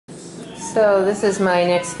So this is my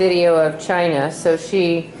next video of Chyna. So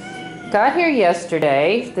she got here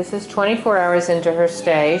yesterday. This is 24 hours into her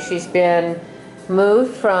stay. She's been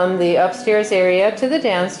moved from the upstairs area to the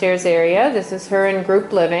downstairs area. This is her in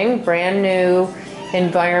group living, brand new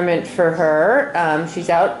environment for her. She's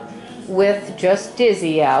out with just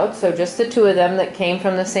Dizzy out, so just the two of them that came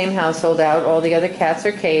from the same household out. All the other cats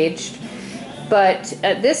are caged. But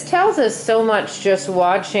this tells us so much, just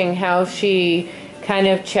watching how she kind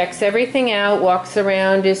of checks everything out, walks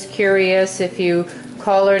around, is curious. If you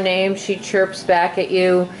call her name, she chirps back at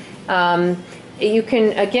you. You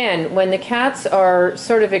can, again, when the cats are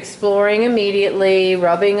sort of exploring immediately,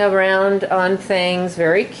 rubbing around on things,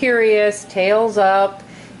 very curious, tails up,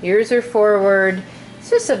 ears are forward,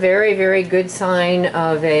 it's just a very, very good sign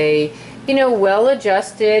of a, you know,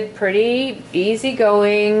 well-adjusted, pretty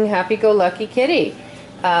easygoing, happy-go-lucky kitty.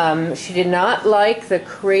 She did not like the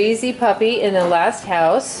crazy puppy in the last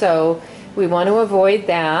house, so we want to avoid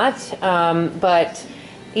that. But,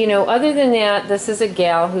 you know, other than that, this is a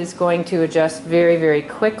gal who's going to adjust very, very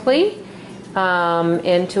quickly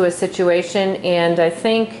into a situation, and I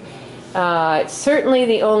think certainly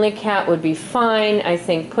the only cat would be fine. I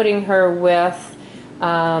think putting her with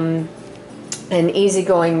an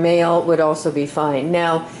easygoing male would also be fine.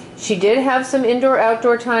 Now, she did have some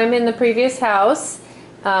indoor-outdoor time in the previous house.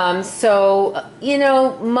 So, you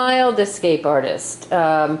know, mild escape artist.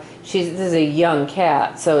 This is a young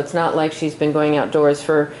cat, so it's not like she's been going outdoors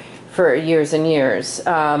for years and years.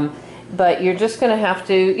 But you're just going to have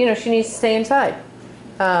to, you know, she needs to stay inside.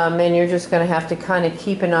 And you're just going to have to kind of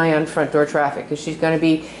keep an eye on front door traffic. Is she going to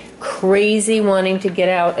be crazy wanting to get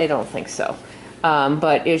out? I don't think so.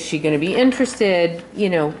 But is she going to be interested?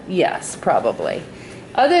 You know, yes, probably.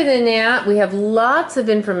 Other than that, we have lots of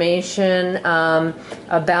information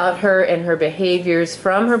about her and her behaviors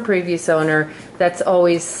from her previous owner. That's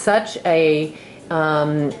always such a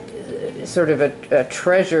sort of a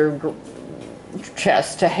treasure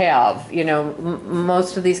chest to have. You know,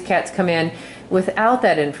 most of these cats come in without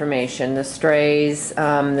that information, the strays,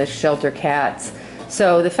 the shelter cats.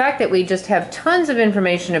 So the fact that we just have tons of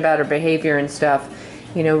information about her behavior and stuff,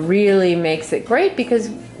 you know, really makes it great, because,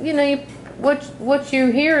 you know, what you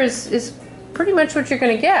hear is pretty much what you're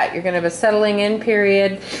going to get. You're going to have a settling in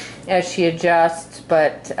period as she adjusts,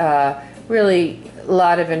 but really a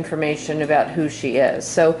lot of information about who she is.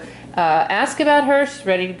 So ask about her. She's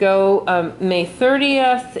ready to go May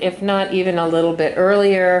 30th, if not even a little bit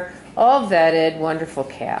earlier. All vetted, wonderful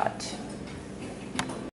cat.